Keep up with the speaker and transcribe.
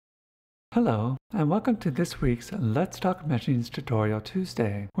Hello, and welcome to this week's Let's Talk Meshings Tutorial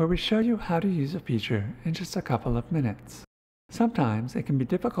Tuesday, where we show you how to use a feature in just a couple of minutes. Sometimes it can be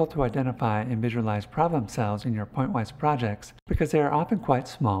difficult to identify and visualize problem cells in your Pointwise projects because they are often quite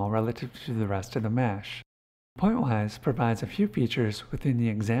small relative to the rest of the mesh. Pointwise provides a few features within the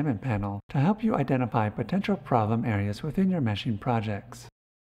Examine panel to help you identify potential problem areas within your meshing projects.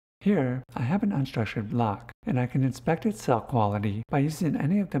 Here, I have an unstructured block, and I can inspect its cell quality by using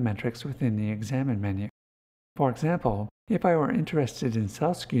any of the metrics within the Examine menu. For example, if I were interested in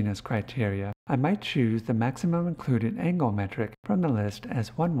cell skewness criteria, I might choose the maximum included angle metric from the list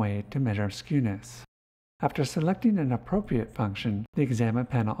as one way to measure skewness. After selecting an appropriate function, the Examine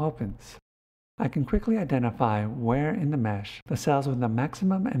panel opens. I can quickly identify where in the mesh the cells with the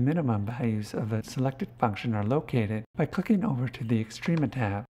maximum and minimum values of the selected function are located by clicking over to the Extrema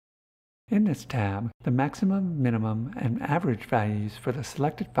tab. In this tab, the maximum, minimum, and average values for the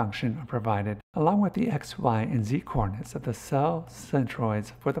selected function are provided, along with the x, y, and z coordinates of the cell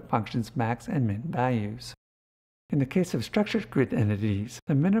centroids for the function's max and min values. In the case of structured grid entities,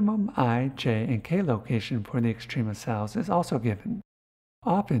 the minimum I, j, and k location for the Extrema cells is also given.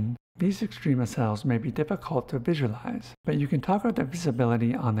 Often, these Extrema cells may be difficult to visualize, but you can toggle the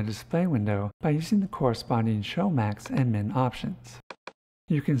visibility on the display window by using the corresponding Show Max and Min options.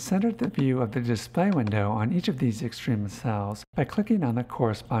 You can center the view of the display window on each of these Extrema cells by clicking on the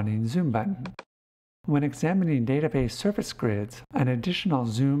corresponding Zoom button. When examining database surface grids, an additional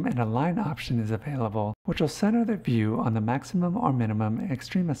Zoom and Align option is available, which will center the view on the maximum or minimum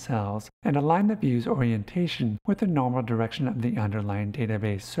Extrema cells and align the view's orientation with the normal direction of the underlying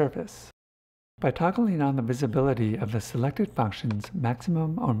database surface. By toggling on the visibility of the selected function's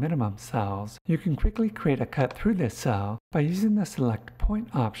maximum or minimum cells, you can quickly create a cut through this cell by using the Select Point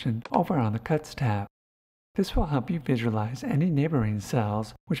option over on the Cuts tab. This will help you visualize any neighboring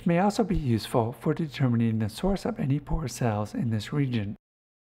cells, which may also be useful for determining the source of any poor cells in this region.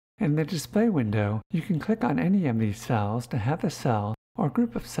 In the display window, you can click on any of these cells to have the cell or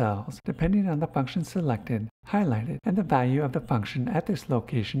group of cells, depending on the function selected, highlighted, and the value of the function at this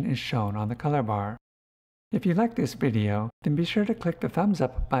location is shown on the color bar. If you like this video, then be sure to click the thumbs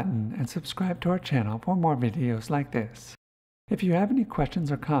up button and subscribe to our channel for more videos like this. If you have any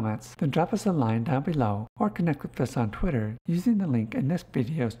questions or comments, then drop us a line down below or connect with us on Twitter using the link in this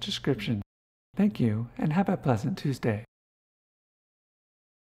video's description. Thank you, and have a pleasant Tuesday.